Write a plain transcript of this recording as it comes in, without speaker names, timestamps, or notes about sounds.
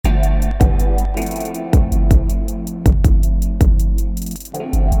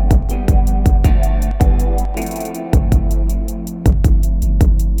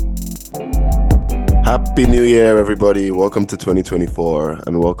Happy New Year, everybody. Welcome to 2024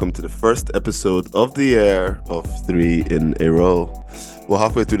 and welcome to the first episode of the year of 3 in a row. We're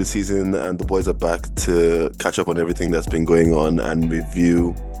halfway through the season and the boys are back to catch up on everything that's been going on and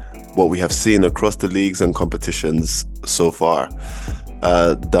review what we have seen across the leagues and competitions so far.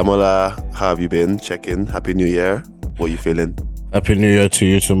 Damola, how have you been? Check in. Happy New Year. What are you feeling? Happy New Year to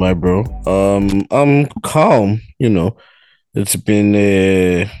you too, my bro. I'm calm, It's been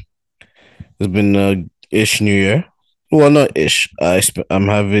a ish New Year. Well, not ish. I'm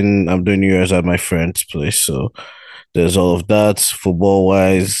doing New Year's at my friend's place, so there's all of that. Football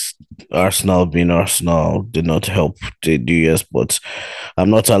wise, Arsenal being Arsenal did not help the New Year's, but I'm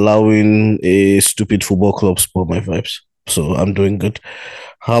not allowing a stupid football club spoil my vibes. So I'm doing good.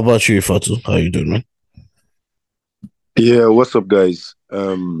 How about you, Fatu? How you doing, man? Yeah, what's up, guys?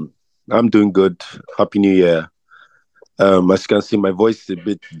 I'm doing good. Happy New Year. As you can see, my voice is a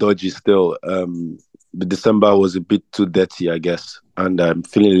bit dodgy still. The December was a bit too dirty, I guess, and I'm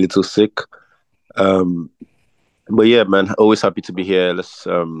feeling a little sick. Um, but yeah, man, always happy to be here. Let's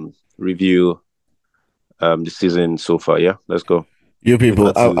review the season so far. Yeah, let's go. You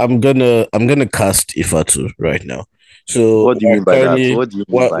people, Ifatu. I'm gonna cast Ifatu right now. So What do you mean by that? What do you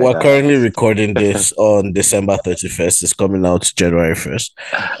mean by we're that? currently recording this on December 31st. It's coming out January 1st.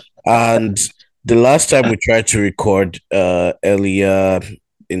 And the last time we tried to record earlier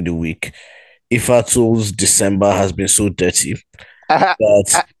in the week, Ifatu's December has been so dirty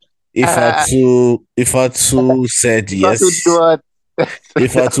that Ifatu said If I should yes. do what?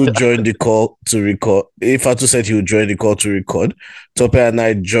 Ifatu joined the call to record. Ifatu said he would join the call to record. Tope and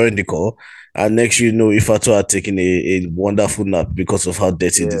I joined the call. And next you know, Ifatu had taken a wonderful nap because of how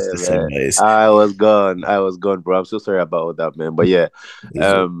dirty this Yeah, man. December is. I was gone, bro. I'm so sorry about that, man. But yeah, It's,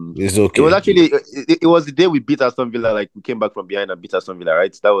 um, it's it was okay. actually it was the day we beat Aston Villa. Like we came back from behind and beat Aston Villa,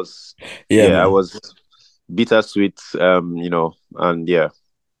 right? That was Yeah, yeah. I man. was bittersweet, and yeah,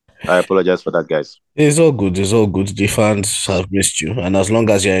 I apologize for that, guys. It's all good. It's all good. The fans have missed you. And as long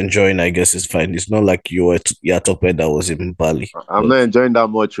as you're enjoying, I guess it's fine. It's not like you're top that was in Bali. I'm But not enjoying that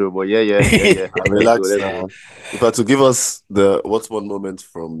much, but yeah. Let's go, Relax let's go. now. Ifatu, give us what's one moment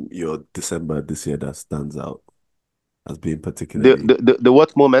from your December this year that stands out as being The particularly the the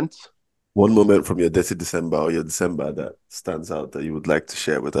what moment? one moment from your dirty December or your December that stands out that you would like to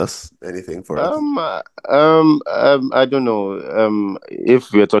share with us? Anything for us? I don't know.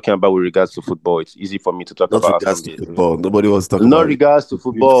 If we're talking about with regards to football, it's easy for me to talk Not about regards Aston to Villa. football. Nobody wants to talk Not about regards to it.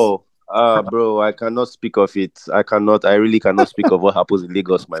 football. Bro, I cannot speak of it. I cannot. I really cannot speak of what happens in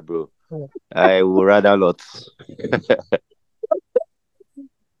Lagos, my bro. I would rather not.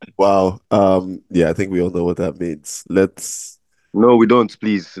 Wow. Yeah, I think we all know what that means. Let's No, we don't.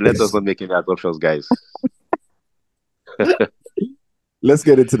 Please, let us not make any assumptions, guys. let's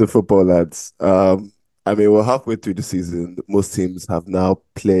get into the football, lads. I mean, we're halfway through the season. Most teams have now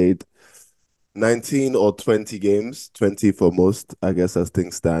played 19 or 20 games, 20 for most, I guess, as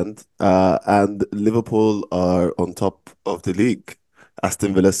things stand. And Liverpool are on top of the league.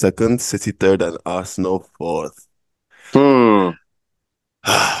 Aston Villa second, City third, and Arsenal fourth. Hmm.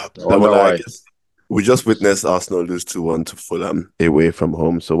 I wonder Damola, I why. guess we just witnessed Arsenal lose 2-1 to Fulham away from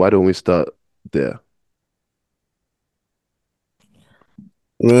home. So why don't we start there?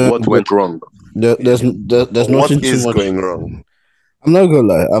 uh, What went wrong? there's What nothing too is much. going wrong? I'm not gonna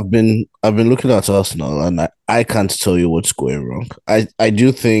lie. I've been looking at Arsenal and I can't tell you what's going wrong. I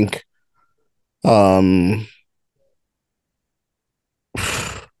do think um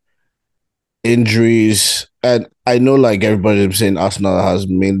injuries, and I know like everybody's saying Arsenal has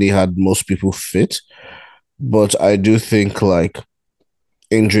mainly had most people fit, but I do think like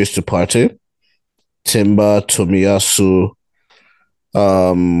injuries to Partey, Timber, Tomiyasu,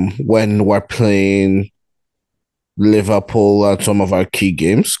 when we're playing Liverpool at some of our key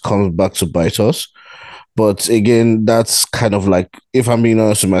games comes back to bite us. But again, that's kind of like, if I'm being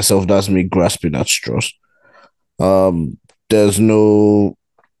honest with myself, that's me grasping at straws. Um, there's no,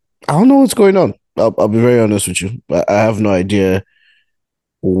 I don't know what's going on. I'll be very honest with you. I have no idea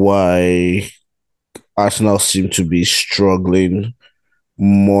why Arsenal seem to be struggling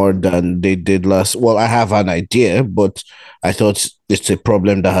more than they did last. Well, I have an idea, but I thought it's a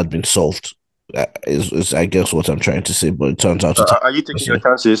problem that had been solved. Is I guess what I'm trying to say, but it turns out So, it are you taking your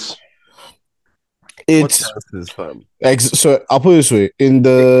chances? What it's chances, fam? so I'll put it this way in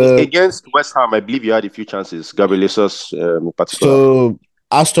the Against West Ham, I believe you had a few chances. Gabriel Jesus, in particular. so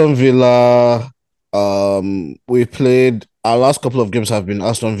Aston Villa. We played our last couple of games have been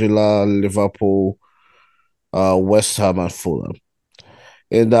Aston Villa, Liverpool, West Ham, and Fulham.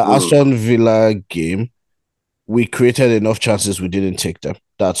 In the Mm. Aston Villa game, we created enough chances, we didn't take them.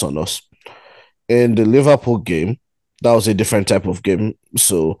 That's on us. In the Liverpool game, that was a different type of game.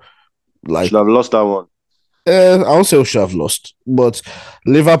 So, like, Should have lost that one. I won't say we should have lost, but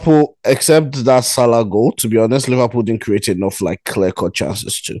Liverpool, except that Salah goal, to be honest, Liverpool didn't create enough like clear cut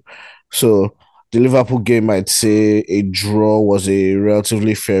chances to. So the Liverpool game, I'd say a draw was a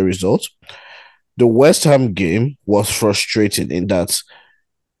relatively fair result. The West Ham game was frustrating in that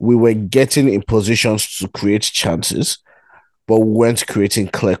we were getting in positions to create chances, but we weren't creating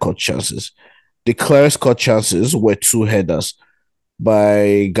clear cut chances. The clearest cut chances were two headers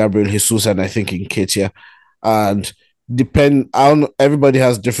by Gabriel Jesus and I think Nketiah. And I don't, everybody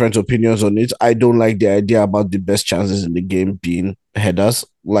has different opinions on it. I don't like the idea about the best chances in the game being headers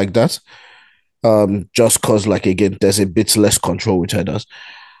like that. Just cause like again, there's a bit less control with headers.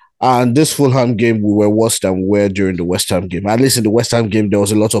 And this Fulham game, we were worse than we were during the West Ham game. At least in the West Ham game, there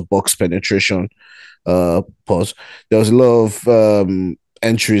was a lot of box penetration. Pause. There was a lot of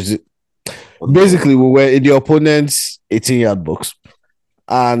entries. Basically, we were in the opponent's 18-yard box,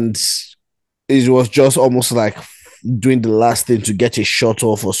 and it was just almost like doing the last thing to get a shot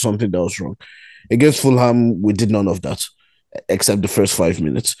off or something that was wrong. Against Fulham, we did none of that except the first 5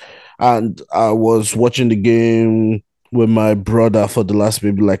 minutes. And I was watching the game with my brother for the last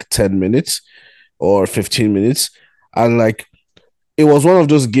maybe like 10 minutes or 15 minutes. And like, it was one of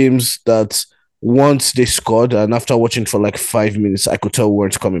those games that once they scored, and after watching for like 5 minutes, I could tell we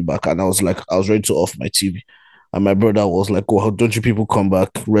weren't coming back. And I was like, I was ready to off my TV. And my brother was like, "Oh, don't you people come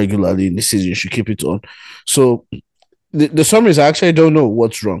back regularly in the season? You should keep it on." So the summary is I actually don't know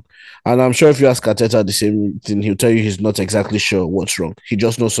what's wrong. And I'm sure if you ask Arteta the same thing, he'll tell you he's not exactly sure what's wrong. He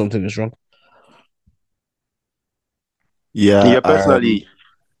just knows something is wrong. Yeah, Personally,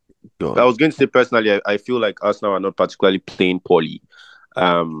 go I on. was going to say personally, I feel like Arsenal are not particularly playing poorly.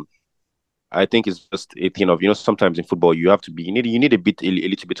 Um, I think it's just a thing of, sometimes in football you have to be you need a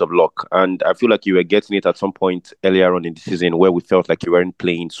little bit of luck, and I feel like you were getting it at some point earlier on in the season where we felt like you weren't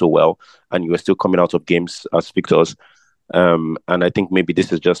playing so well and you were still coming out of games as victors. And I think maybe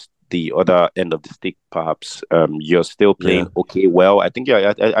this is just the other end of the stick. Perhaps you're still playing okay. Well, I think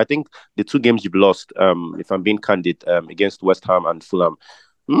I think the two games you've lost, if I'm being candid, against West Ham and Fulham,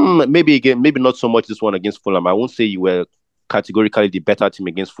 maybe not so much this one against Fulham. I won't say you were categorically the better team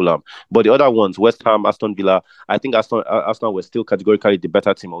against Fulham. But the other ones, West Ham, Aston Villa, I think Arsenal was still categorically the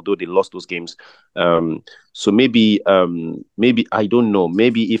better team, although they lost those games. So maybe I don't know.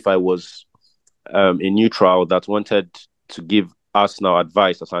 Maybe if I was a neutral that wanted to give Arsenal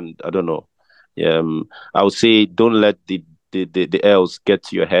advice, and I don't know, I would say don't let the L's get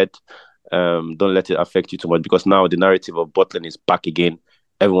to your head. Don't let it affect you too much, because now the narrative of Butland is back again.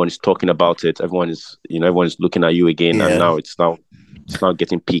 Everyone is talking about it. Everyone is looking at you again, and now it's now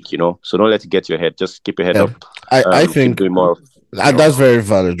getting peak. So don't let it get to your head. Just keep your head up. I think doing more. That's very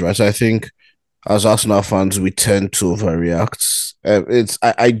valid, right? I think as Arsenal fans, we tend to overreact.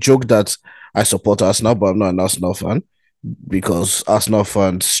 I joke that I support Arsenal, but I'm not an Arsenal fan because Arsenal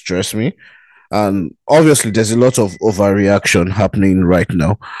fans stress me. And obviously, there's a lot of overreaction happening right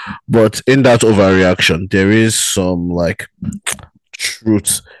now. But in that overreaction, there is some like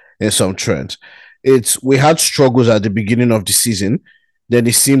truth in some trends. We had struggles at the beginning of the season, then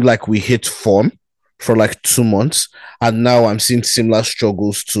it seemed like we hit form for like 2 months, and now I'm seeing similar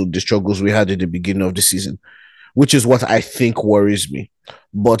struggles to the struggles we had at the beginning of the season, which is what I think worries me.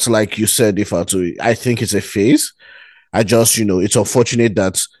 But like you said, I think it's a phase. I just, it's unfortunate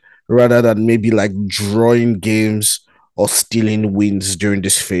that rather than maybe like drawing games or stealing wins during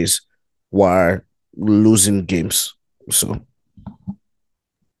this phase, we're losing games. So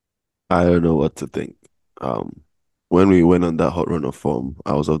I don't know what to think. When we went on that hot run of form,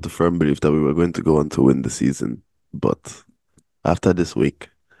 I was of the firm belief that we were going to go on to win the season. But after this week,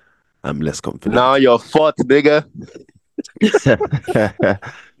 I'm less confident. Now you're fourth, nigga.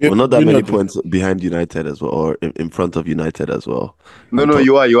 Well, not that many points behind United as well, or in front of United as well. No,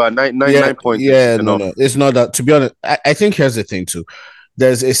 you are 9 points. Yeah, no, it's not that. To be honest, I think here's the thing too.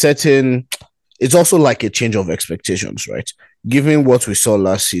 There's a certain. It's also like a change of expectations, right? Given what we saw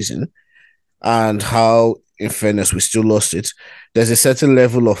last season and how, in fairness, we still lost it, there's a certain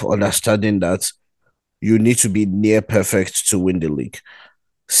level of understanding that you need to be near perfect to win the league.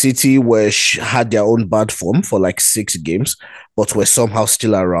 City had their own bad form for like 6 games, but were somehow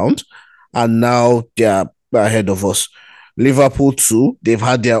still around. And now they're ahead of us. Liverpool too, they've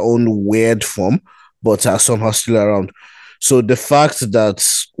had their own weird form, but are somehow still around. So the fact that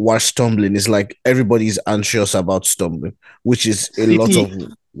we're stumbling is like everybody's anxious about stumbling, which is a lot of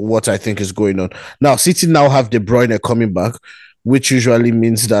what I think is going on. Now, City now have De Bruyne coming back, which usually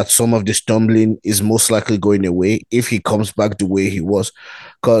means that some of the stumbling is most likely going away if he comes back the way he was.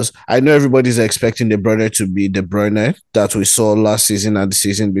 Because I know everybody's expecting De Bruyne to be De Bruyne that we saw last season and the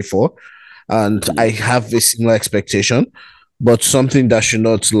season before. And I have a similar expectation. But something that should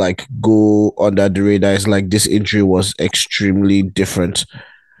not like go under the radar is like this injury was extremely different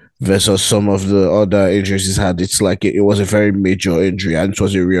versus some of the other injuries he's had. It's like it was a very major injury and it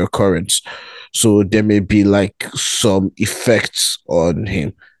was a reoccurrence. So there may be like some effects on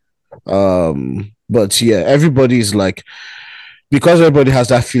him. But yeah, everybody's like because everybody has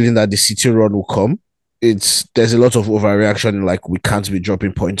that feeling that the City run will come. It's there's a lot of overreaction. Like we can't be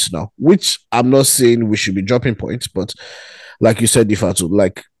dropping points now, which I'm not saying we should be dropping points, but like you said, Ifatu,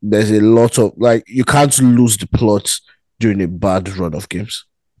 like there's a lot of like you can't lose the plot during a bad run of games.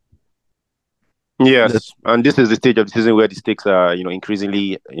 Yes, and this is the stage of the season where the stakes are,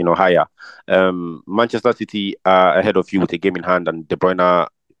 increasingly, higher. Manchester City are ahead of you with a game in hand, and De Bruyne,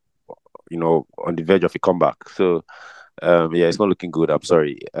 on the verge of a comeback. So, yeah, it's not looking good. I'm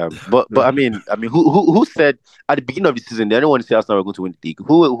sorry, but I mean, who said at the beginning of the season? Did anyone say Arsenal were going to win the league?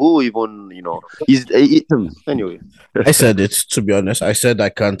 Who even, is anyway? I said it to be honest. I said I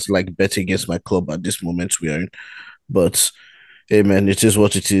can't like bet against my club at this moment we are in, but hey man, it is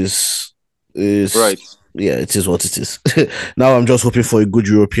what it is. Is Right. Yeah, it is what it is. Now I'm just hoping for a good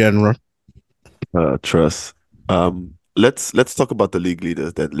European run. Trust. Let's talk about the league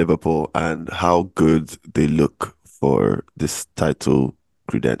leaders then, Liverpool, and how good they look for this title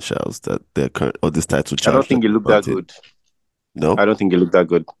credentials that they're current or this title I don't charge. think they look that good. No, I don't think they look that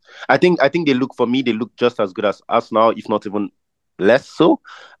good. I think they look for me. They look just as good as us now, if not even less so.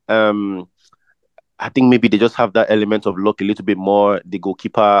 I think maybe they just have that element of luck a little bit more. The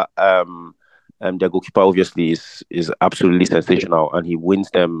goalkeeper, their goalkeeper obviously is absolutely sensational, and he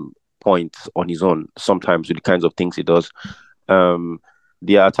wins them points on his own sometimes with the kinds of things he does.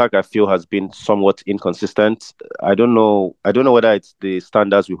 The attack I feel has been somewhat inconsistent. I don't know whether it's the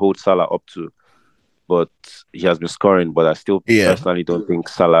standards we hold Salah up to, but he has been scoring. But I still personally don't think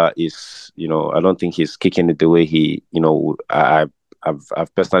Salah is. I don't think he's kicking it the way he.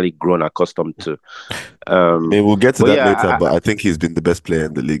 I've personally grown accustomed to. We'll get to that later, but I think he's been the best player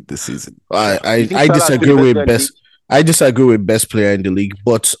in the league this season. I disagree with best. I disagree with best player in the league,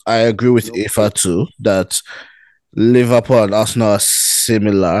 but I agree with Ifa too that Liverpool and Arsenal are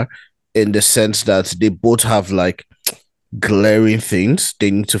similar in the sense that they both have like glaring things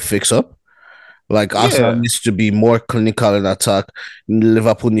they need to fix up. Like Arsenal needs to be more clinical in attack.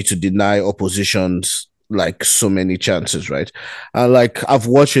 Liverpool need to deny oppositions like so many chances, right? And like I've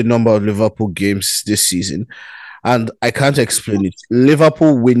watched a number of Liverpool games this season, and I can't explain it.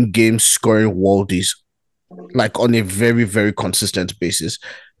 Liverpool win games scoring worldies, like on a very, very consistent basis.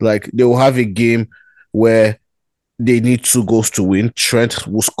 Like they will have a game where they need 2 goals to win. Trent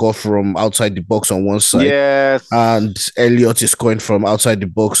will score from outside the box on one side. Yes. And Elliott is scoring from outside the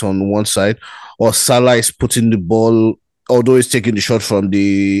box on one side. Or Salah is putting the ball, although he's taking the shot from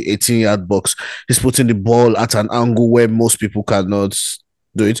the 18-yard box, he's putting the ball at an angle where most people cannot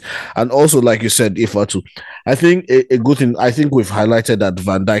do it. And also, like you said, Ifatu, I think a good thing, I think we've highlighted that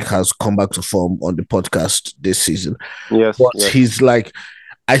Van Dijk has come back to form on the podcast this season. Yes. But he's like,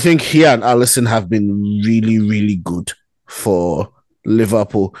 I think he and Alisson have been really, really good for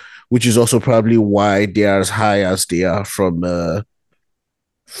Liverpool, which is also probably why they are as high as they are from a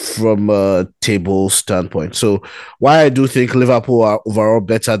table standpoint. So why I do think Liverpool are overall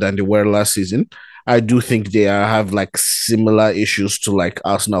better than they were last season, I do think they have like similar issues to like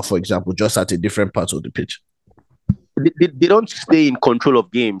Arsenal, for example, just at a different part of the pitch. They don't stay in control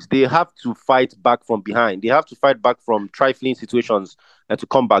of games. They have to fight back from behind. They have to fight back from trifling situations and to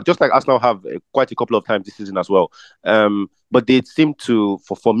come back, just like Arsenal have quite a couple of times this season as well. But they seem to,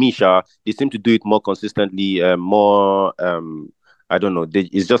 for me, they seem to do it more consistently, more. I don't know.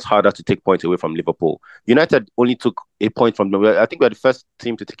 It's just harder to take points away from Liverpool. United only took a point from them. I think we're the first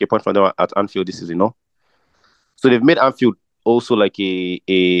team to take a point from them at Anfield this season, no? So they've made Anfield also like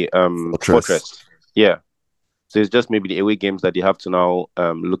a fortress. Yeah. So it's just maybe the away games that they have to now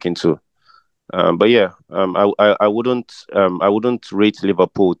look into. But yeah, I wouldn't rate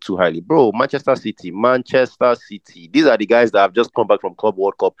Liverpool too highly, bro. Manchester City. These are the guys that have just come back from Club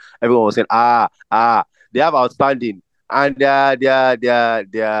World Cup. Everyone was saying, they have outstanding, and they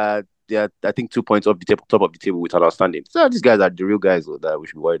are I think 2 points off the top of the table with an outstanding. So these guys are the real guys that we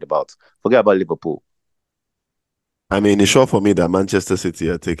should be worried about. Forget about Liverpool. I mean, it's sure for me that Manchester City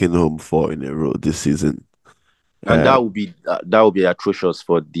are taking home 4 in a row this season. And that would be atrocious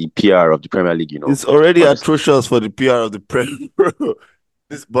for the PR of the Premier League, It's already atrocious for the PR of the Premier.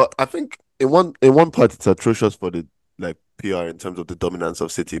 But I think in one part it's atrocious for the like PR in terms of the dominance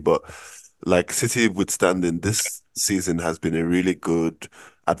of City, but like City withstanding this season has been a really good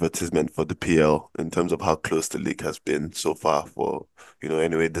advertisement for the PL in terms of how close the league has been so far for,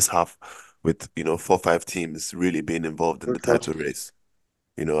 anyway, this half with, 4 or 5 teams really being involved in the title race.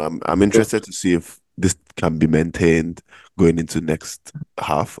 I'm interested to see if this can be maintained going into next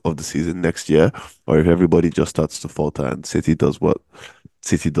half of the season next year, or if everybody just starts to falter and City does what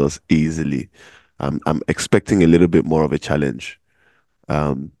City does easily. I'm expecting a little bit more of a challenge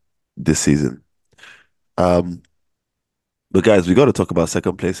um this season. Um, but guys, we got to talk about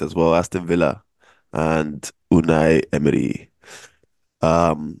second place as well, Aston Villa and Unai Emery.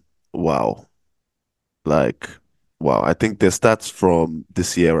 Um, wow. Like, wow. I think their stats from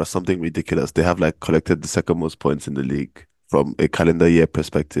this year are something ridiculous. They have like collected the second most points in the league from a calendar year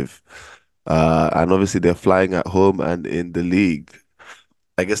perspective. And obviously they're flying at home and in the league.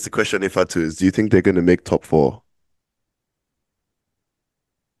 I guess the question, if I to, is do you think they're going to make top four?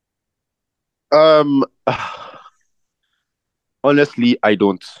 Um, honestly, I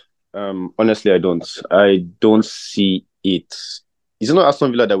don't. Honestly, I don't. I don't see it. It's not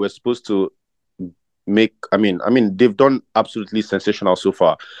Aston Villa that we're supposed to make. I mean, they've done absolutely sensational so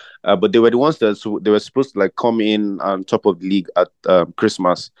far, but they were the ones that they were supposed to like come in on top of the league at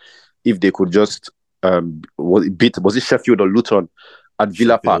Christmas if they could just was it Sheffield or Luton at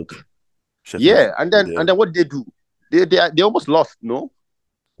Villa Park? Sheffield. Sheffield. Yeah, and then what did they do? They almost lost. No,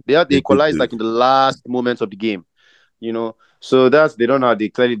 they They did equalized do. like in the last moments of the game. So they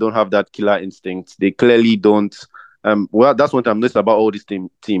clearly don't have that killer instinct. They clearly don't. Well, that's what I'm noticing about all these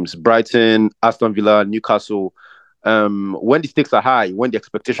teams: Brighton, Aston Villa, Newcastle. When the stakes are high, when the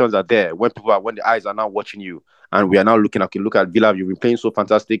expectations are there, when the eyes are now watching you, and we are now looking at Villa. You've been playing so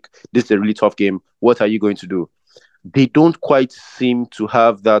fantastic. This is a really tough game. What are you going to do? They don't quite seem to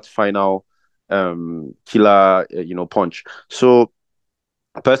have that final killer, punch. So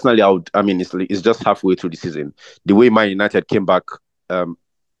personally, it's just halfway through the season. The way Man United came back um,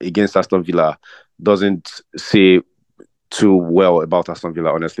 against Aston Villa doesn't say too well about Aston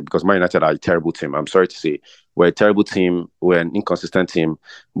Villa, honestly, because Man United are a terrible team. I'm sorry to say, we're a terrible team. We're an inconsistent team,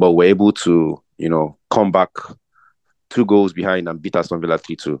 but we're able to, come back 2 goals behind and beat Aston Villa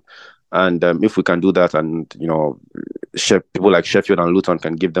 3-2. And if we can do that, and people like Sheffield and Luton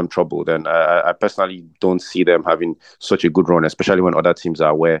can give them trouble, then I personally don't see them having such a good run, especially when other teams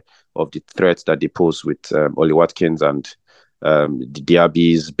are aware of the threats that they pose with Oli Watkins and the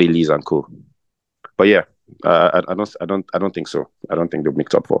Diabys, Baileys, and co. But yeah, I don't think so. I don't think they'll make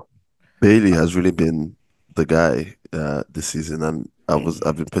top four. Bailey has really been the guy this season, and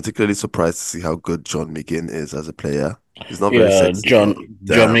I've been particularly surprised to see how good John McGinn is as a player. He's not very Yeah, sexy, John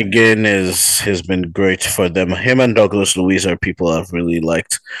but John damn, McGinn has been great for them. Him and Douglas Luiz are people I've really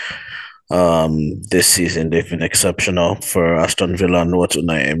liked. This season they've been exceptional for Aston Villa and what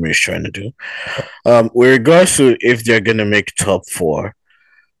Unai Emery is trying to do. With regards to if they're gonna make top four,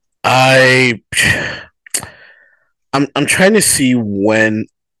 I I'm trying to see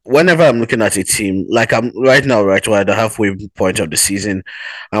whenever I'm looking at a team, like I'm right now, right, we're at the halfway point of the season,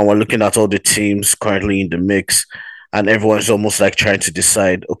 and we're looking at all the teams currently in the mix, and everyone's almost like trying to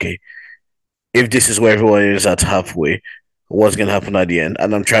decide, okay, if this is where everyone is at halfway, what's gonna happen at the end?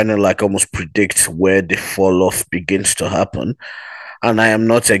 And I'm trying to like almost predict where the fall off begins to happen, and I am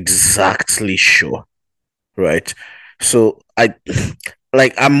not exactly sure, right? So I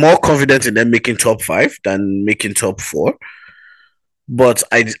like I'm more confident in them making top five than making top four. But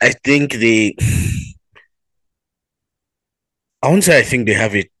I think I won't say I think they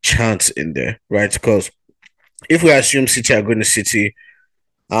have a chance in there, right? Because if we assume City are going to City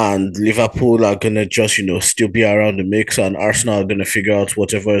and Liverpool are going to just, still be around the mix and Arsenal are going to figure out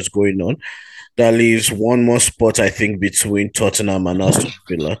whatever is going on, that leaves one more spot, I think, between Tottenham and Aston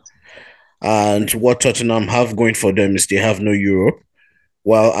Villa. And what Tottenham have going for them is they have no Europe,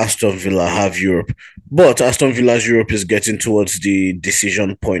 while Aston Villa have Europe. But Aston Villa's Europe is getting towards the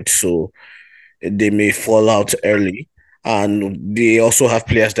decision point. So they may fall out early. And they also have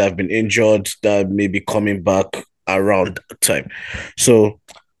players that have been injured that may be coming back around that time. So,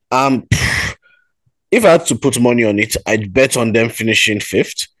 um, if I had to put money on it, I'd bet on them finishing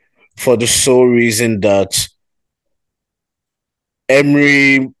fifth for the sole reason that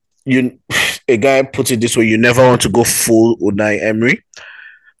Emery, you a guy put it this way, you never want to go full Unai Emery.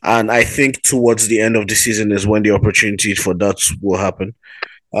 And I think towards the end of the season is when the opportunity for that will happen.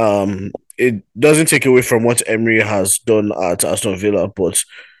 It doesn't take away from what Emery has done at Aston Villa, but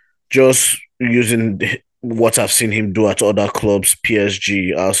just using what I've seen him do at other clubs,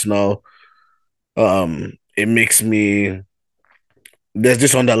 PSG, Arsenal, it makes me there's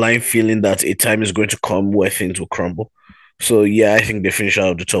this underlying feeling that a time is going to come where things will crumble. So yeah, I think they finish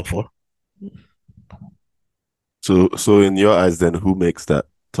out of the top four. So in your eyes, then who makes that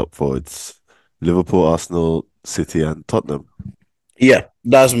top four? It's Liverpool, Arsenal, City, and Tottenham. Yeah,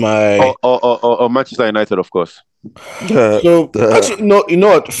 that's my. Or Manchester United, of course. So The actually, no, you know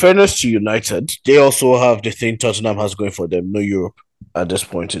what? Fairness to United, they also have the thing Tottenham has going for them, no Europe at this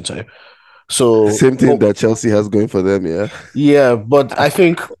point in time. So same thing that Chelsea has going for them, yeah. yeah, but I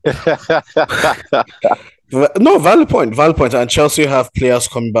think no, valid point, and Chelsea have players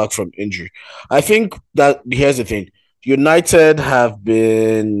coming back from injury. I think that here's the thing: United have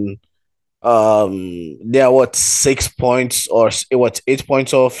been they are what 6 points or what 8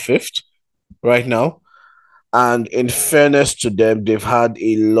 points off fifth right now. And in fairness to them, they've had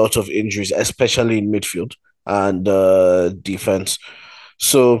a lot of injuries, especially in midfield and defense.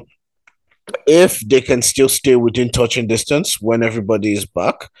 So if they can still stay within touching distance when everybody is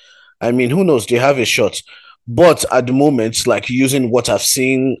back, I mean, who knows? They have a shot. But at the moment, like using what I've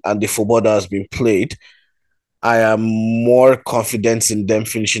seen and the football that has been played, I am more confident in them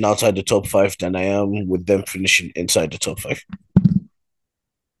finishing outside the top five than I am with them finishing inside the top five.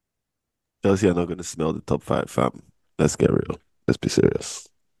 Chelsea are not going to smell the top five, fam. Let's get real. Let's be serious.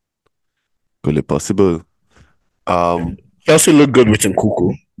 Could it possible? Um, Chelsea look good with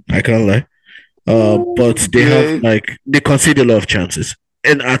Nkuku. I can't lie. But they yeah, have like they concede a lot of chances.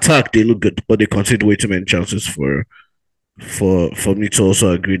 In attack, they look good, but they concede way too many chances for me to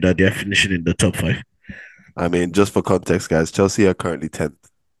also agree that they are finishing in the top five. I mean, just for context, guys, Chelsea are currently 10th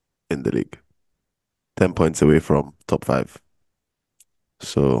in the league, 10 points away from top five.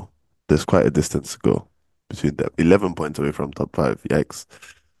 So there's quite a distance to go between them. 11 points away from top five. Yikes.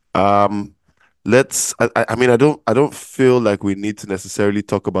 Um, I mean, I don't feel like we need to necessarily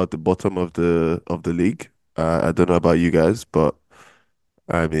talk about the bottom of the league. I don't know about you guys, but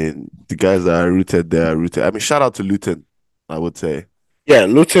I mean, the guys that are rooted there are rooted. I mean, shout out to Luton, I would say. Yeah,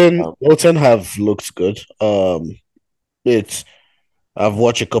 Luton Um, Luton have looked good. It's I've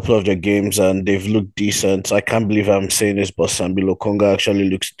watched a couple of their games and they've looked decent. I can't believe I'm saying this, but Sambi Lokonga actually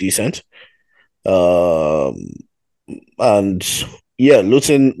looks decent. Um, and yeah,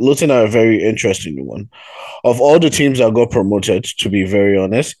 Luton are a very interesting one. Of all the teams that got promoted, to be very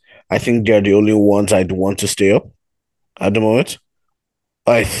honest, I think they're the only ones I'd want to stay up at the moment.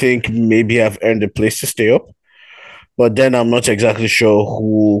 I think maybe I've earned a place to stay up, but then I'm not exactly sure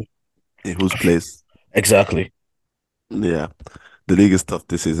who in whose place? exactly. Yeah, the league is tough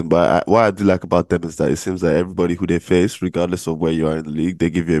this season, but what I do like about them is that it seems that everybody who they face, regardless of where you are in the league,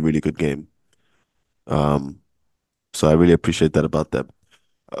 they give you a really good game. Um, so I really appreciate that about them.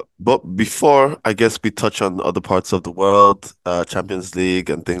 But before I guess we touch on other parts of the world, Champions League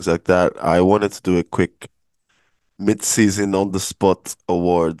and things like that, I wanted to do a quick mid-season on the spot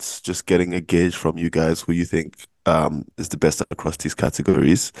awards, just getting a gauge from you guys who you think is the best across these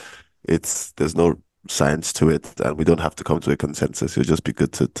categories. There's no science to it, and we don't have to come to a consensus. It'll just be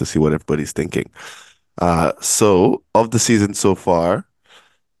good to see what everybody's thinking. So of the season so far,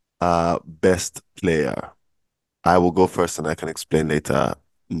 best player. I will go first, and I can explain later.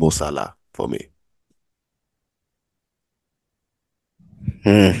 Mo Salah for me.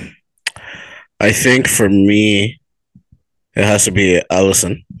 Hmm. I think for me, it has to be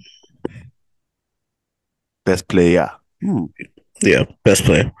Allison. Best player. Hmm. Yeah, best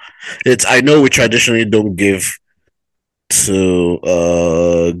player. It's I know we traditionally don't give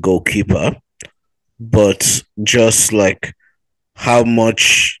to goalkeeper, but just like how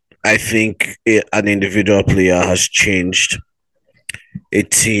much I think an individual player has changed a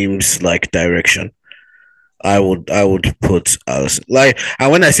team's like direction. I would put Allison. Like,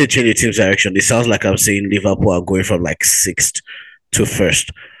 and when I say change the team's direction, it sounds like I'm saying Liverpool are going from like sixth to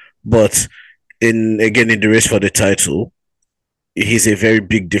first. But in the race for the title, he's a very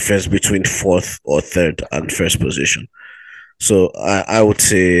big difference between fourth or third and first position. So I would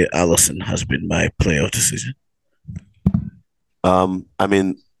say Allison has been my player of the season. I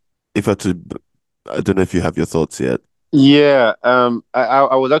mean, if I to, I don't know if you have your thoughts yet. Yeah,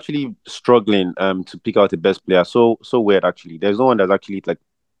 I was actually struggling to pick out the best player. So weird actually. There's no one that's actually like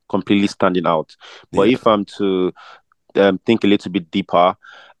completely standing out. But Yeah. if I'm to think a little bit deeper,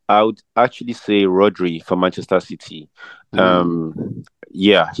 I would actually say Rodri for Manchester City. Mm.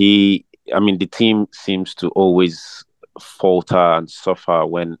 Yeah, he. I mean, the team seems to always falter and suffer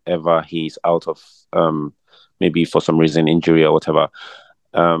whenever he's out of maybe for some reason injury or whatever.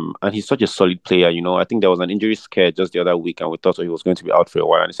 And he's such a solid player. I think there was an injury scare just the other week, and we thought he was going to be out for a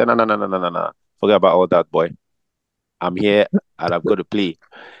while. And he said, "No, no, no, no, no, no, no. Forget about all that, boy. I'm here, and I've got to play."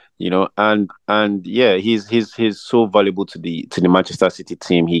 And yeah, he's so valuable to the Manchester City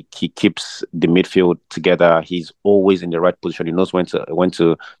team. He keeps the midfield together. He's always in the right position. He knows when to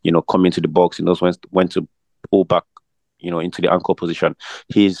come into the box. He knows when to pull back, into the anchor position.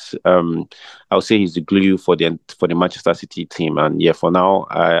 He's I would say he's the glue for the Manchester City team. And yeah, for now,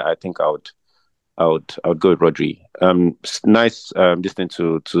 I think I would go with Rodri. Nice listening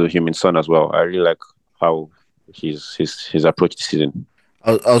to him in Son as well. I really like how his approach this season.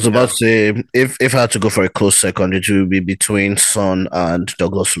 I was Yeah. about to say if I had to go for a close second, it would be between Son and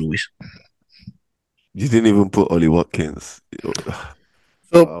Douglas Lewis. You didn't even put Ollie Watkins.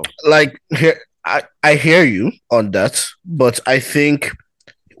 So, Wow. like, here, I hear you on that, but I think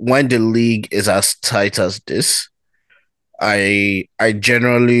when the league is as tight as this, I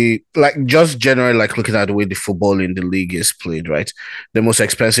generally like looking at the way the football in the league is played, right? The most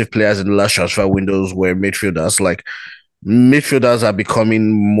expensive players in the last transfer windows were midfielders. Like midfielders are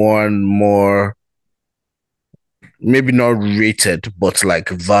becoming more and more maybe not rated, but like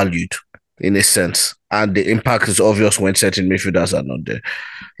valued in a sense. And the impact is obvious when certain midfielders are not there.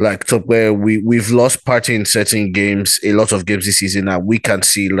 Like top where we've lost party in certain games, a lot of games this season, and we can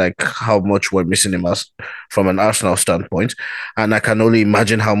see like how much we're missing him as from an Arsenal standpoint. And I can only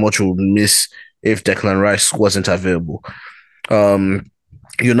imagine how much we'll miss if Declan Rice wasn't available. Um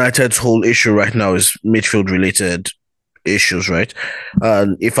United's whole issue right now is midfield related issues, right?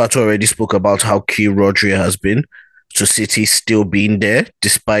 And Ifat already spoke about how key Rodri has been to City still being there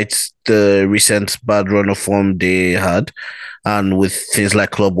despite the recent bad run of form they had and with things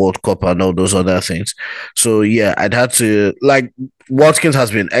like Club World Cup and all those other things. So yeah, I'd have to like Watkins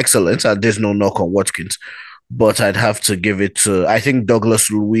has been excellent and there's no knock on Watkins, but I'd have to give it to I think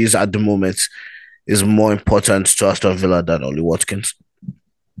Douglas Luiz at the moment is more important to Aston Villa than Ollie Watkins.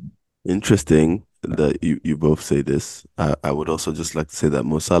 Interesting that you both say this. I would also just like to say that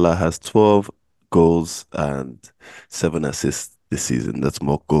Mo Salah has 12 goals and 7 assists this season. That's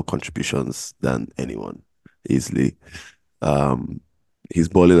more goal contributions than anyone, easily. Um, he's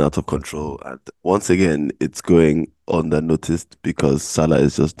balling out of control, and once again, it's going unnoticed because Salah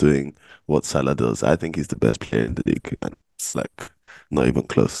is just doing what Salah does. I think he's the best player in the league, and it's like not even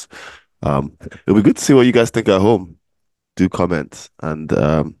close. It'll be good to see what you guys think at home. Do comment and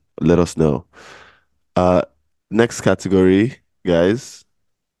let us know. Uh, Next category, guys,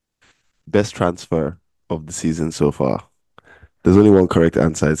 best transfer of the season so far. There's only one correct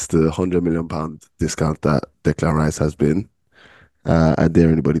answer. It's the £100 million discount that Declan Rice has been. I dare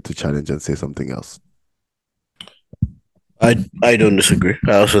anybody to challenge and say something else. I don't disagree.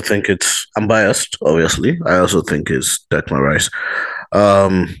 I also think it's I'm biased, obviously. I also think it's Declan Rice.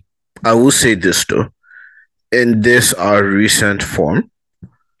 Um I will say this though. In this our recent form,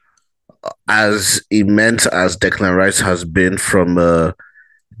 as immense as Declan Rice has been from a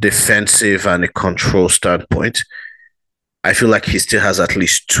defensive and a control standpoint, I feel like he still has at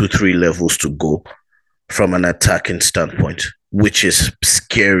least two, three levels to go from an attacking standpoint, which is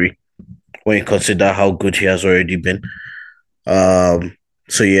scary when you consider how good he has already been.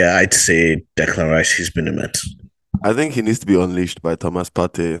 So yeah, I'd say Declan Rice, he's been immense. I think he needs to be unleashed by Thomas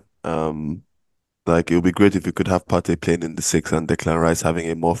Partey. Like it would be great if you could have Partey playing in the six and Declan Rice having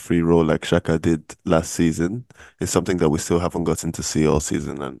a more free role like Shaka did last season. It's something that we still haven't gotten to see all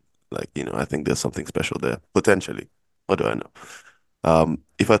season, and I think there's something special there potentially. What do I know?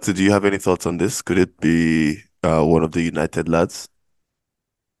 Ifatu, do you have any thoughts on this? Could it be one of the United lads?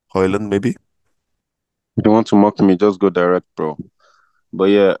 Hoyland, maybe? If you want to mock me, just go direct, bro. But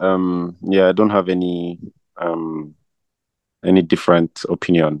yeah, yeah, I don't have any different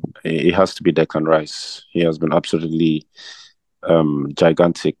opinion. It has to be Declan Rice. He has been absolutely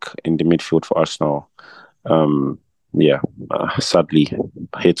gigantic in the midfield for Arsenal. Yeah, sadly,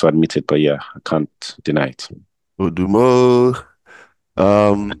 I hate to admit it, but yeah, I can't deny it. Odumo.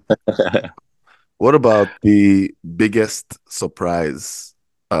 What about the biggest surprise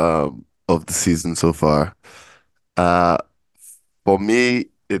of the season so far? Uh, for me,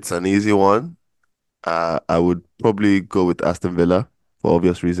 it's an easy one. I would probably go with Aston Villa for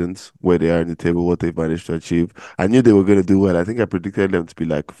obvious reasons, where they are in the table, what they've managed to achieve. I knew they were going to do well. I think I predicted them to be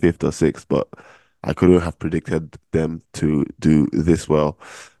like fifth or sixth, but I couldn't have predicted them to do this well.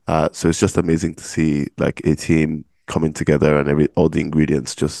 So it's just amazing to see like a team coming together and all the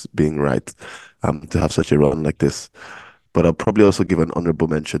ingredients just being right, to have such a run like this. But I'll probably also give an honorable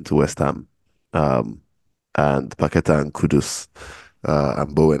mention to West Ham, um, and Paqueta and Kudus,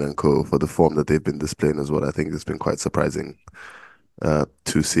 and Bowen and Co. for the form that they've been displaying as well. I think it's been quite surprising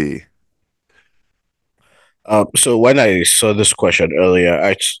to see. So when I saw this question earlier,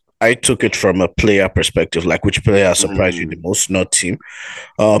 I took it from a player perspective, like which player surprised you the most, not team.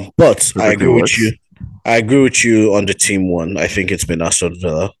 But I Perfectly agree with you. works. I agree with you on the team one. I think it's been Aston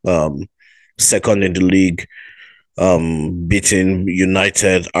Villa, second in the league, beating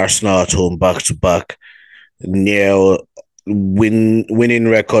United, Arsenal at home back to back. nil winning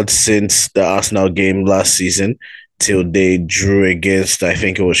record since the Arsenal game last season till they drew against, I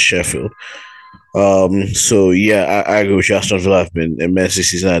think it was Sheffield. So yeah, I agree with you. Aston Villa have been immense this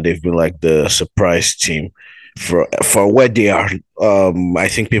season, and they've been like the surprise team for where they are. I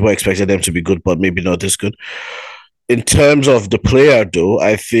think people expected them to be good, but maybe not this good. In terms of the player, though,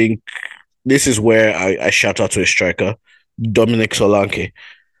 I think this is where I shout out to a striker, Dominic Solanke.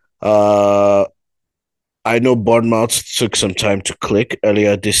 Uh, I know Bournemouth took some time to click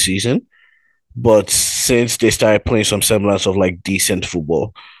earlier this season, but since they started playing some semblance of like decent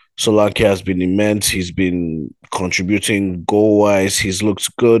football, Solanke has been immense. He's been contributing goal wise. He's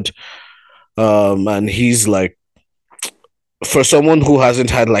looked good. And he's like, for someone who hasn't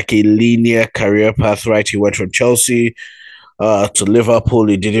had like a linear career path, right? He went from Chelsea to Liverpool.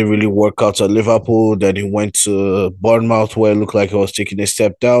 It didn't really work out at Liverpool. Then he went to Bournemouth, where it looked like he was taking a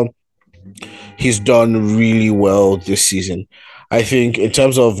step down. He's done really well this season. I think in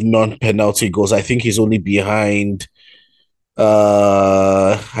terms of non-penalty goals, I think he's only behind.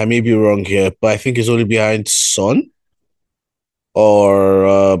 I may be wrong here, but I think he's only behind Son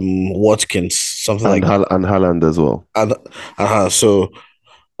or Watkins, something And like that. And Haaland as well. And so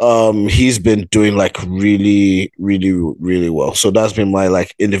he's been doing like really, really, really well. So that's been my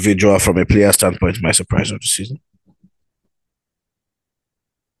like individual from a player standpoint, my surprise of the season.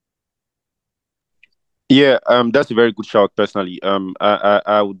 Yeah, that's a very good shout. Personally,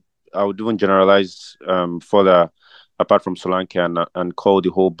 I would even generalize further apart from Solanke and call the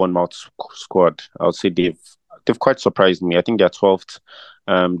whole Bournemouth squad. I would say they've quite surprised me. I think they're 12th.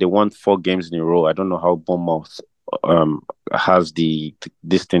 They won 4 games in a row. I don't know how Bournemouth has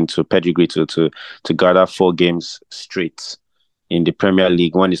this thing to pedigree to gather 4 games straight in the Premier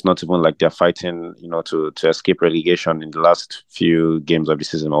League when it's not even like they're fighting, to escape relegation in the last few games of the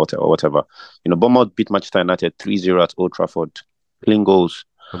season or whatever. Bournemouth beat Manchester United 3-0 at Old Trafford, clean goals.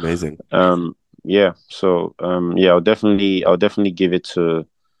 Amazing. Yeah. So yeah, I'll definitely give it to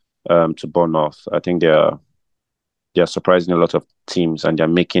Bournemouth. I think they're surprising a lot of teams and they're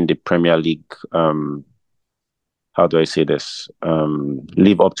making the Premier League how do I say this?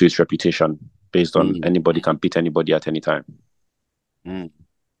 Live up to its reputation based on anybody can beat anybody at any time. Mm.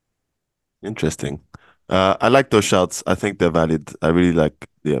 Interesting. I like those shouts. I think they're valid. I really like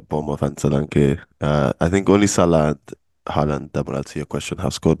Bournemouth and Solanke. I think only Salah and Haaland, Damola, to your question,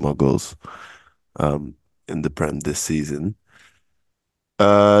 have scored more goals in the Prem this season.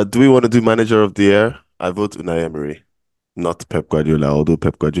 Do we want to do manager of the year? I vote Unai Emery, not Pep Guardiola, although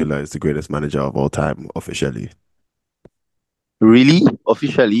Pep Guardiola is the greatest manager of all time officially. Really?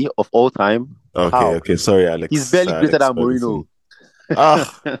 Officially of all time? How? Okay, sorry, Alex. He's barely greater Alex than Mourinho.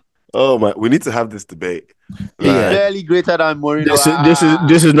 Ah, oh my, we need to have this debate. He's barely greater than Mourinho.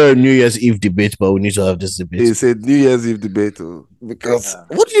 This is not a New Year's Eve debate, but we need to have this debate. It's a New Year's Eve debate because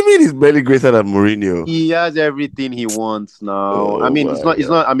what do you mean he's barely greater than Mourinho? He has everything he wants now. I mean, it's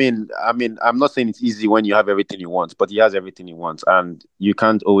not. I mean, I'm not saying it's easy when you have everything you want, but he has everything he wants, and you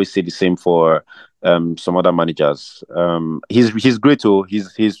can't always say the same for some other managers. He's great too.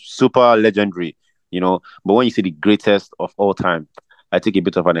 He's super legendary, But when you say the greatest of all time, I take a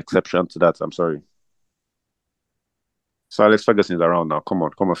bit of an exception to that. I'm sorry. So Alex Ferguson is around now. Come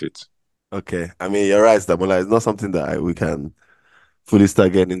on, come off it. Okay, I mean you're right, Damola. It's not something that we can fully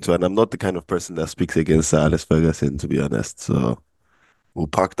start getting into, and I'm not the kind of person that speaks against Sir Alex Ferguson, to be honest. So we'll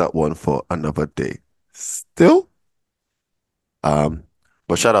park that one for another day. Still, but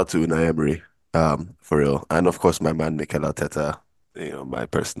shout out to Unai Emery, for real, and of course my man Mikel Arteta, my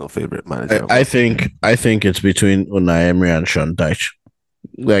personal favorite manager. I think it's between Unai Emery and Sean Dyche.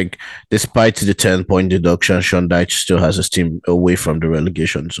 Like, despite the 10-point deduction, Sean Dyche still has his team away from the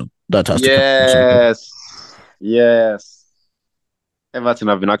relegation zone. That has to yes. Everton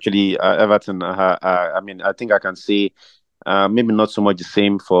have been actually Everton. I mean, I think I can say maybe not so much the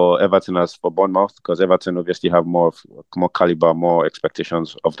same for Everton as for Bournemouth because Everton obviously have more caliber, more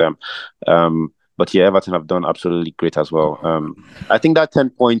expectations of them. But yeah, Everton have done absolutely great as well. I think that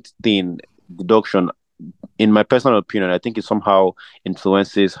 10-point thing deduction, in my personal opinion, I think it somehow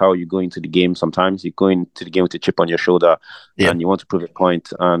influences how you go into the game. Sometimes you go into the game with a chip on your shoulder and you want to prove a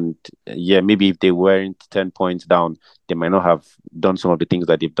point. And yeah, maybe if they weren't 10 points down, they might not have done some of the things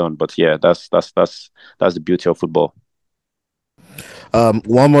that they've done. But yeah, that's the beauty of football.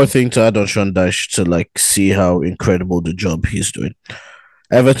 One more thing to add on Sean Dyche to like see how incredible the job he's doing.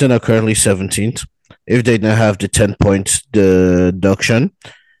 Everton are currently 17th. If they don't have the 10 points deduction,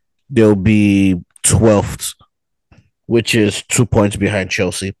 they'll be 12th, which is 2 points behind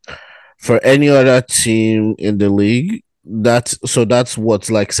Chelsea. For any other team in the league, that's what,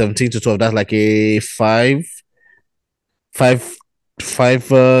 like 17 to 12. That's like a five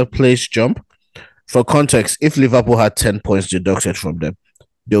place jump. For context, if Liverpool had 10 points deducted from them,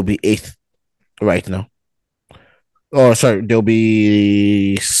 they'll be eighth right now. Oh, sorry, they'll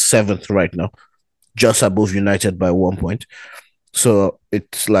be seventh right now, just above United by 1 point. So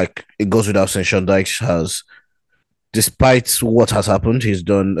it's like it goes without saying, Sean Dyche has, despite what has happened, he's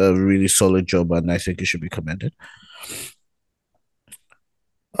done a really solid job, and I think he should be commended.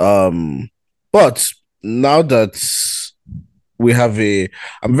 But now that we have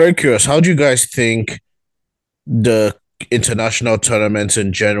I'm very curious. How do you guys think the international tournaments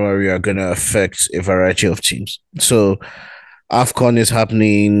in January are going to affect a variety of teams? So AFCON is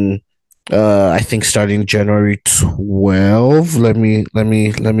happening. I think starting January 12. Let me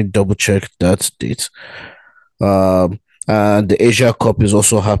double check that date. And the Asia Cup is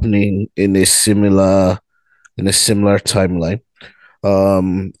also happening in a similar timeline.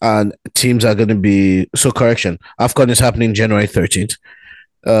 And teams are going to be, so correction. AFCON is happening January 13th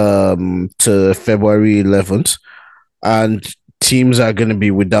to February 11th, and teams are going to be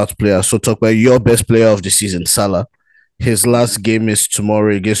without players. So talk about your best player of the season, Salah. His last game is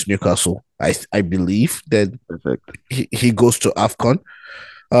tomorrow against Newcastle. I believe that he goes to AFCON.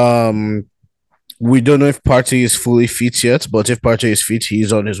 We don't know if Partey is fully fit yet, but if Partey is fit,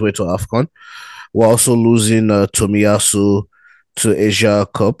 he's on his way to AFCON. We're also losing Tomiyasu to Asia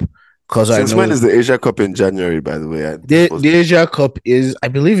Cup, because I know. Since when is the Asia Cup in January, by the way? The Asia Cup is, I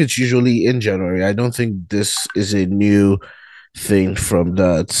believe it's usually in January. I don't think this is a new thing from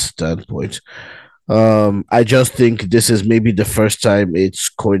that standpoint. I just think this is maybe the first time it's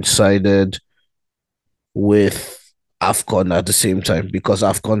coincided with AFCON at the same time, because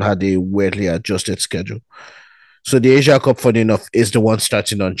AFCON had a weirdly adjusted schedule. So the Asia Cup, funny enough, is the one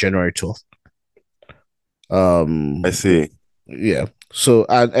starting on January 12th. I see. Yeah. So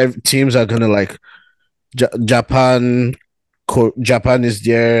and teams are gonna like Japan. Japan is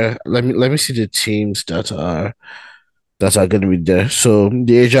there. Let me see the teams that are going to be there. So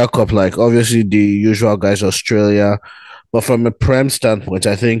the Asia Cup, like obviously the usual guys, Australia, but from a Prem standpoint,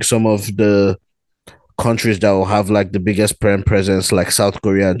 I think some of the countries that will have like the biggest Prem presence, like South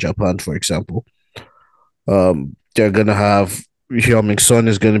Korea and Japan, for example, they're gonna have Heung-min Son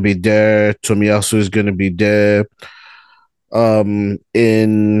is going to be there. Tomiyasu is going to be there.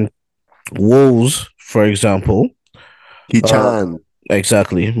 In Wolves, for example, Hee-chan.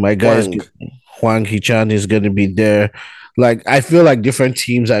 Exactly. My guy Hwang Hee-chan is going to be there. Like, I feel like different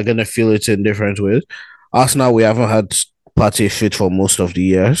teams are going to feel it in different ways. Arsenal, we haven't had Partey fit for most of the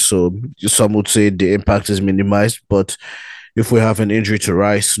year, so some would say the impact is minimized. But if we have an injury to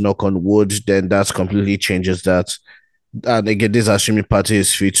Rice, knock on wood, then that completely changes that. And again, this assuming Partey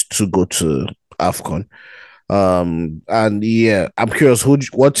is fit to go to AFCON. And yeah, I'm curious,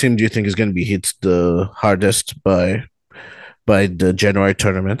 what team do you think is going to be hit the hardest by the January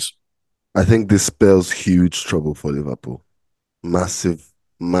tournaments? I think this spells huge trouble for Liverpool. Massive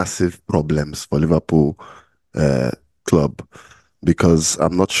problems for Liverpool club, because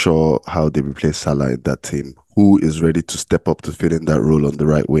I'm not sure how they replace Salah in that team. Who is ready to step up to fill in that role on the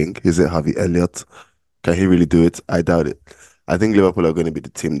right wing? Is it Harvey Elliott? Can he really do it? I doubt it. I think Liverpool are going to be the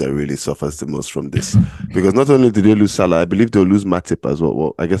team that really suffers the most from this, because not only did they lose Salah, I believe they'll lose Matip as well.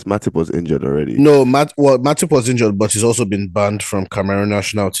 Well, I guess Matip was injured already. No, Matip was injured, but he's also been banned from Cameroon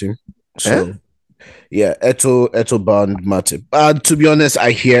national team. So, yeah, Eto banned Matip. To be honest,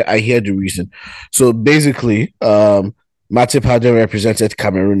 I hear the reason. So basically, Matip hadn't represented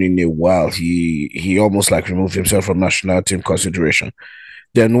Cameroon in a while. He almost like removed himself from national team consideration.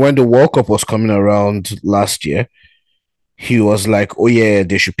 Then when the World Cup was coming around last year, he was like, oh yeah,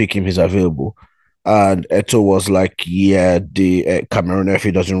 they should pick him, he's available. And Eto was like, yeah, the Cameroon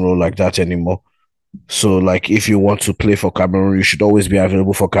FA doesn't roll like that anymore. So like, if you want to play for Cameroon, you should always be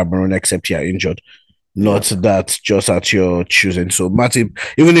available for Cameroon, except you're injured. Not that just at your choosing. So Matip,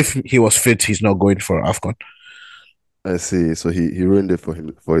 even if he was fit, he's not going for AFCON. I see. So he ruined it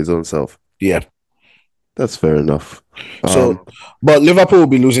for his own self. Yeah. That's fair enough. So, but Liverpool will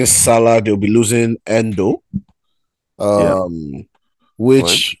be losing Salah. They'll be losing Endo,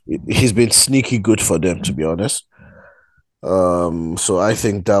 which he's been sneaky good for them, to be honest. So I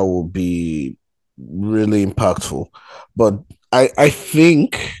think that will be really impactful. But I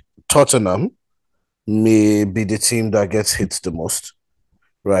think Tottenham may be the team that gets hit the most,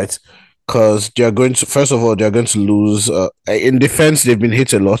 right? Because they're going to lose. In defense, they've been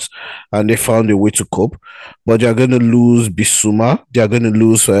hit a lot, and they found a way to cope. But they're going to lose Bissouma. They're going to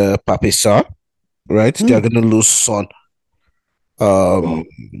lose Pape Sarr, right? They're going to lose Son.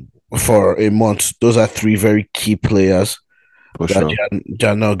 for a month. Those are three very key players For that sure.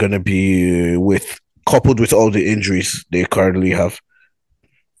 they're not going to be with, coupled with all the injuries they currently have.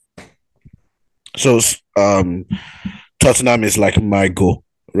 So Tottenham is like my goal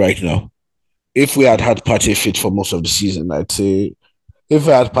right now. If we had Partey fit for most of the season, I'd say if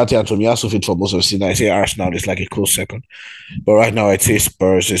I had Partey and Tomiyasu fit for most of the season, I'd say Arsenal is like a close second. But right now, I'd say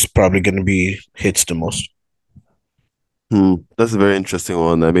Spurs is probably going to be hits the most. That's a very interesting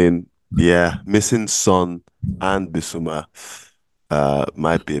one. I mean, yeah, missing Son and Bissouma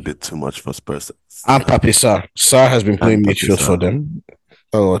might be a bit too much for Spurs. And Pape Sarr. Sarr has been And playing midfield for Papisa. them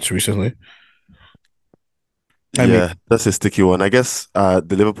a lot recently. I mean, Yeah, that's a sticky one. I guess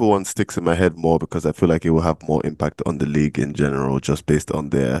the Liverpool one sticks in my head more because I feel like it will have more impact on the league in general, just based on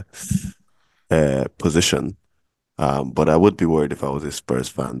their position. But I would be worried if I was a Spurs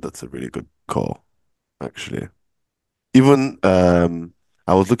fan. That's a really good call, actually. Even I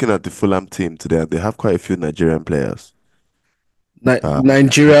was looking at the Fulham team today, and they have quite a few Nigerian players, or African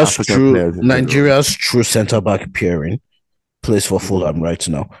players in general. Nigeria's true centre back pairing plays for Mhm. Fulham right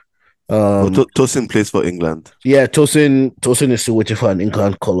now. Oh, Tosin plays for England. Yeah, Tosin is still waiting for an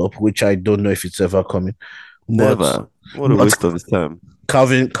England call up, which I don't know if it's ever coming. But Never. What a but waste of his time.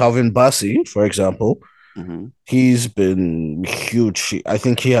 Calvin Bassey, for example, Hmm. he's been huge. I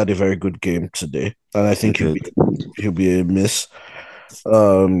think he had a very good game today, and I He think did. he'll be a miss.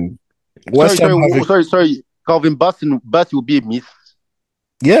 Um, Sorry, West Ham having sorry. Calvin Bass will be a miss.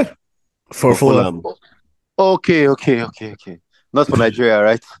 yeah for For Fulham. Fulham. Okay. Not for Nigeria,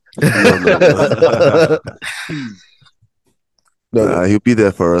 right? No, no, no. No, He'll be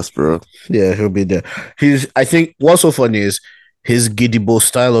there for us, bro. yeah, he'll be there. I think what's so funny is his Gidibo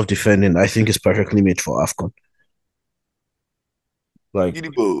style of defending. I think is perfectly made for Afcon. Like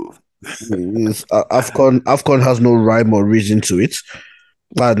Gidibo. Afcon has no rhyme or reason to it,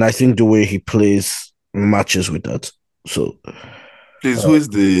 and I think the way he plays matches with that. So, Please, who is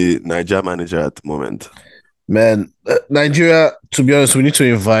the Niger manager at the moment? man, Nigeria. To be honest, we need to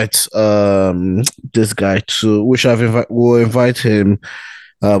invite this guy to. We'll invite him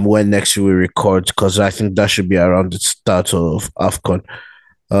when next we record because I think that should be around the start of Afcon.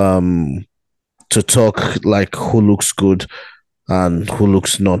 Um, to talk like who looks good and who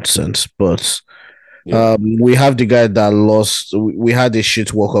looks nonsense, but. Yeah. We have the guy that lost. We had a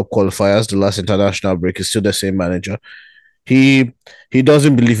shit World Cup qualifiers. The last international break is still the same manager. He he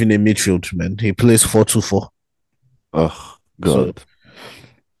doesn't believe in a midfield, man. He plays 4-2-4. Oh, So God.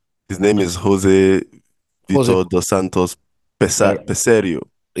 His name is Jose Jose, Vitor dos Santos uh, Peserio.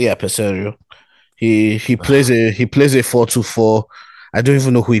 yeah, Peserio. He plays a 4-2-4. I don't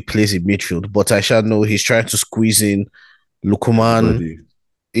even know who he plays in midfield, but I shall know he's trying to squeeze in Lukuman, Everybody.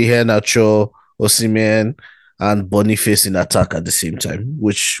 Iheanacho, Osimhen, and Boniface in attack at the same time,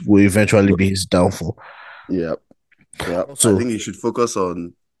 which will eventually be his downfall. Yeah. Yeah. I So think you should focus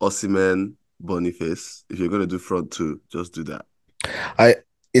on Osimhen, Boniface. If you're going to do front two, just do that. I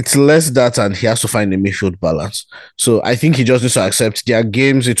it's less that and he has to find a midfield balance. So I think he just needs to accept there are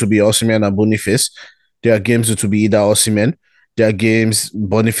games it will be Osimhen and Boniface. There are games it will be either Osimhen. There are games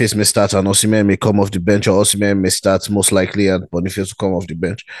Boniface may start and Osimhen may come off the bench, or Osimhen may start most likely and Boniface will come off the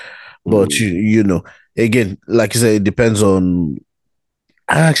bench. But you know, again, like you said, it depends on.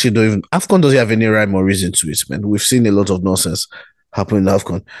 I actually don't even. Afcon doesn't have any rhyme or reason to it, man. We've seen a lot of nonsense happen in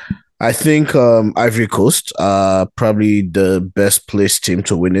Afcon. I think Ivory Coast are probably the best placed team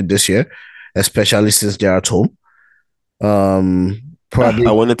to win it this year, especially since they're at home. Probably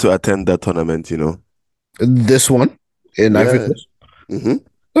I wanted to attend that tournament, this one in Ivory Yeah. Coast. Mm-hmm.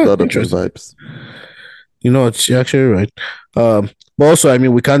 Oh, Lot of interesting. vibes. You know, you're actually right. But also, I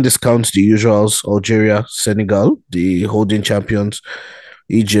mean, we can't discount the usuals: Algeria, Senegal, the holding champions,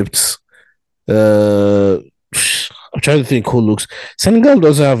 Egypt. Uh, I'm trying to think who looks. Senegal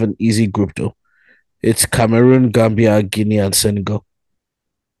doesn't have an easy group though. It's Cameroon, Gambia, Guinea, and Senegal.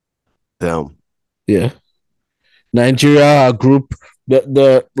 Damn. Yeah. Nigeria are group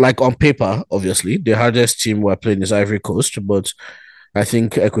the like on paper, obviously, the hardest team we're playing is Ivory Coast, but I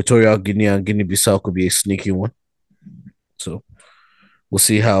think Equatorial Guinea and Guinea Bissau could be a sneaky one. So we'll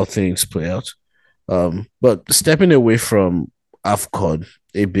see how things play out. But stepping away from AFCON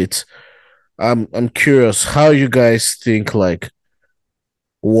a bit, I'm curious how you guys think like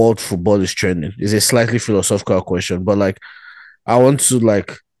world football is trending. It's a slightly philosophical question, but like I want to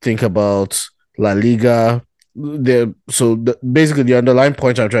like think about La Liga. Basically the underlying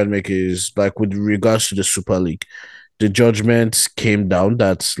point I'm trying to make is like with regards to the Super League, the judgment came down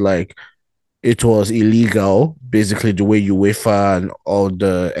that like it was illegal, basically the way UEFA and all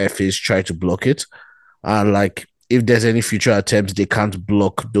the FAs tried to block it. And like if there's any future attempts, they can't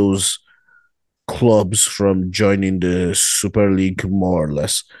block those clubs from joining the Super League, more or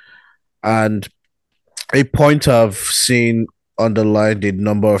less. And a point I've seen underlined a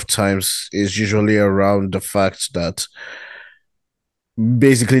number of times is usually around the fact that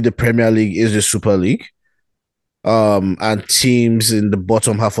basically the Premier League is the Super League. And teams in the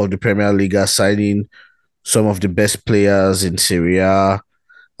bottom half of the Premier League are signing some of the best players in Serie A,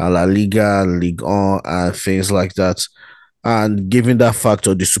 La Liga, Ligue 1, and things like that. And given that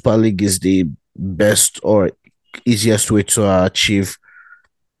factor, the Super League is the best or easiest way to achieve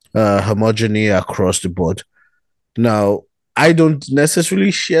homogeny across the board. Now, I don't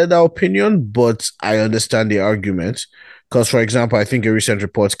necessarily share that opinion, but I understand the argument. Because, for example, I think a recent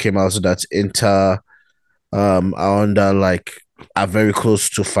report came out that Inter are under are very close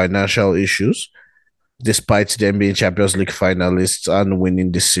to financial issues, despite them being Champions League finalists and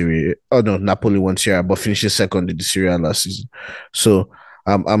winning the Serie. Oh no, Napoli won Serie, but finishing second in the Serie last season. So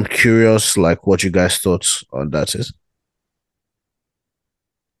I'm curious, what you guys thoughts on that is.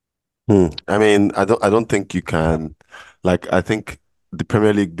 I mean, I don't think you can. I think the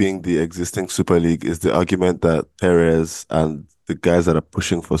Premier League being the existing Super League is the argument that Perez and the guys that are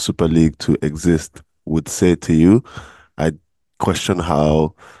pushing for Super League to exist would say to you. I question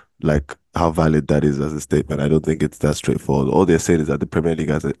how valid that is as a statement. I don't think it's that straightforward. All they're saying is that the Premier League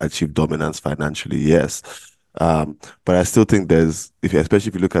has achieved dominance financially, yes. But I still think especially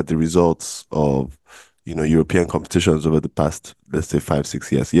if you look at the results of European competitions over the past, let's say 5,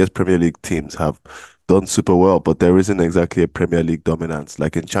 6 years. Yes, Premier League teams have done super well, but there isn't exactly a Premier League dominance.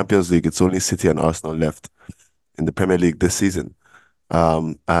 Like in Champions League, it's only City and Arsenal left in the Premier League this season.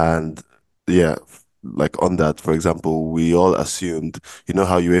 And yeah, on that, for example, we all assumed,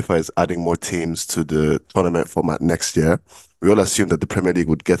 how UEFA is adding more teams to the tournament format next year. We all assumed that the Premier League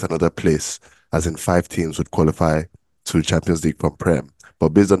would get another place, as in 5 teams would qualify to Champions League from Prem. But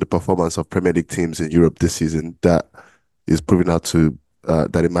based on the performance of Premier League teams in Europe this season, that is proving out to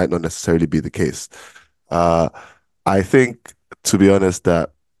that it might not necessarily be the case. I think, to be honest,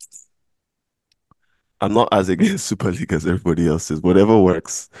 that I'm not as against Super League as everybody else is. Whatever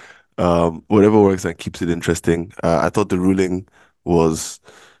works and keeps it interesting. I thought the ruling was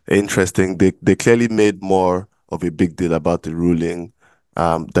interesting. They clearly made more of a big deal about the ruling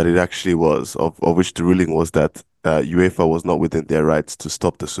that it actually was, of which the ruling was that UEFA was not within their rights to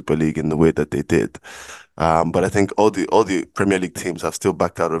stop the Super League in the way that they did. But I think all the Premier League teams have still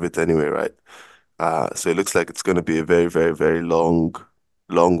backed out of it anyway, right? So it looks like it's going to be a very, very, very long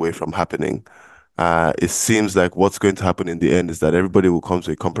way from happening. It seems like what's going to happen in the end is that everybody will come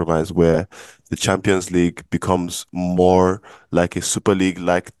to a compromise where the Champions League becomes more like a Super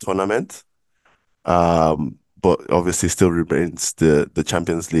League-like tournament. But obviously still remains the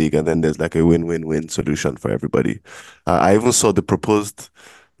Champions League, and then there's like a win-win-win solution for everybody. I even saw the proposed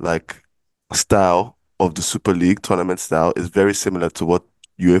like style of the Super League tournament style is very similar to what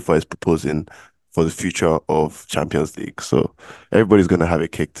UEFA is proposing for the future of Champions League. So everybody's gonna have a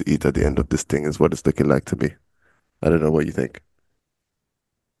cake to eat at the end of this thing, is what it's looking like to me. I don't know what you think.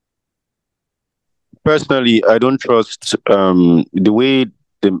 Personally, I don't trust the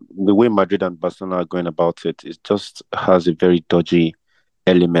way Madrid and Barcelona are going about it. It just has a very dodgy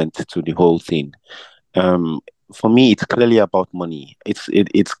element to the whole thing. Um, for me, it's clearly about money.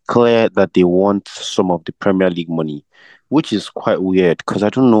 It's clear that they want some of the Premier League money, which is quite weird because I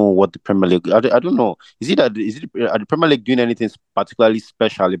don't know what the Premier League. I don't know. Are the Premier League doing anything particularly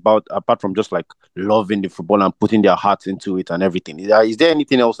special about apart from just like loving the football and putting their hearts into it and everything? Is there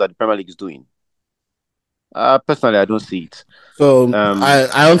anything else that the Premier League is doing? Personally, I don't see it. So Um,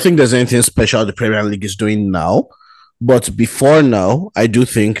 I don't think there's anything special the Premier League is doing now. But before now, I do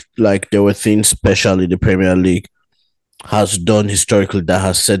think there were things specially the Premier League has done historically that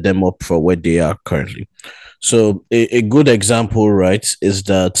has set them up for where they are currently. So a good example, right, is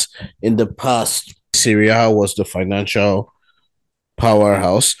that in the past, Syria was the financial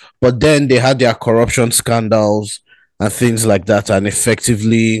powerhouse, but then they had their corruption scandals and things like that, and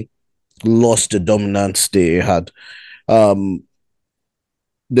effectively lost the dominance they had. Um,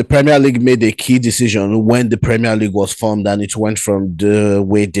 the Premier League made a key decision when the Premier League was formed, and it went from the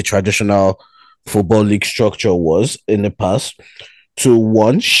way the traditional football league structure was in the past to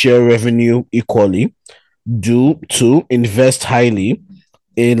one, share revenue equally, two, invest highly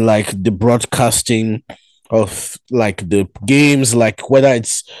in the broadcasting of the games, whether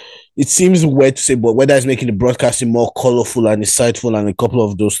it seems weird to say, but whether it's making the broadcasting more colorful and insightful, and a couple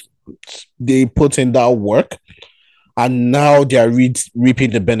of those, they put in that work, and now they are reaping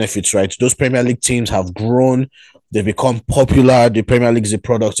the benefits, right? Those Premier League teams have grown, they've become popular, the Premier League is a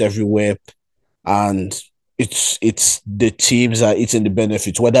product everywhere, and it's the teams that it's in the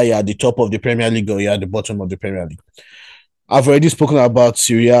benefits, whether you're at the top of the Premier League or you're at the bottom of the Premier League. I've already spoken about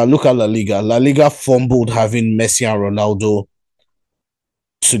Syria. Look at La Liga. La Liga fumbled having Messi and Ronaldo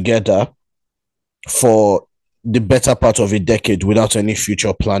together for the better part of a decade without any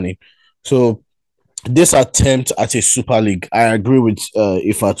future planning. So this attempt at a Super League, I agree with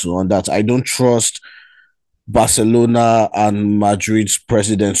Ifatu on that. I don't trust Barcelona and Madrid's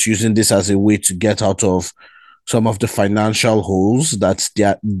presidents using this as a way to get out of some of the financial holes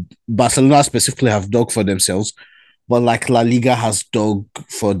that Barcelona specifically have dug for themselves, but like La Liga has dug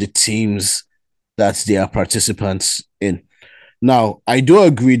for the teams that they are participants in. Now, I do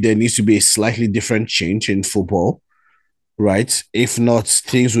agree there needs to be a slightly different change in football, right? If not,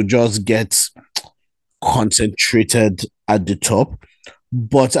 things will just get concentrated at the top.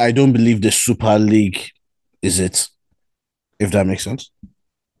 But I don't believe the Super League is it, if that makes sense.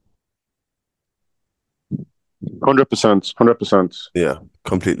 100%, 100%. Yeah,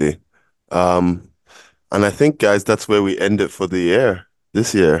 completely. And I think, guys, that's where we end it for the year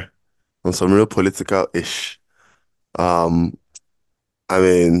this year on some real political-ish. I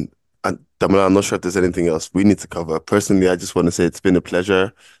mean, Damola, I'm not sure if there's anything else we need to cover. Personally, I just want to say it's been a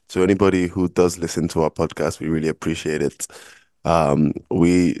pleasure. To anybody who does listen to our podcast, we really appreciate it.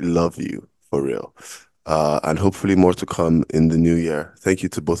 We love you for real. And hopefully more to come in the new year. Thank you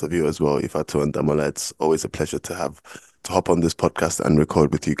to both of you as well, Ifatu and Damola. It's always a pleasure to hop on this podcast and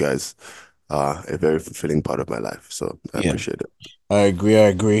record with you guys. A very fulfilling part of my life. So I appreciate it. I agree.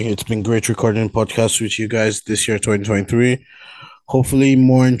 It's been great recording podcasts with you guys this year, 2023. Hopefully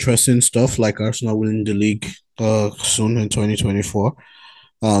more interesting stuff like Arsenal winning the league soon in 2024.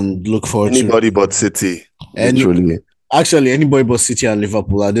 And look forward anybody but City. Literally. Actually, anybody but City and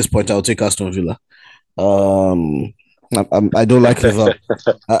Liverpool. At this point, I'll take Aston Villa. I don't like Liverpool.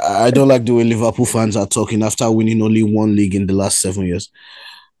 I don't like the way Liverpool fans are talking after winning only one league in the last 7 years.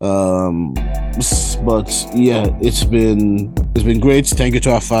 But yeah, it's been great. Thank you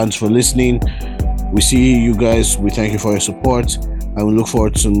to our fans for listening. We see you guys. We thank you for your support, and we look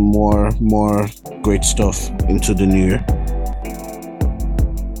forward to more great stuff into the new year.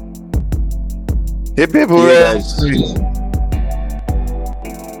 Hey, people.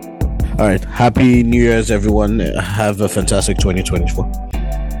 All right. Happy New Year's, everyone. Have a fantastic 2024.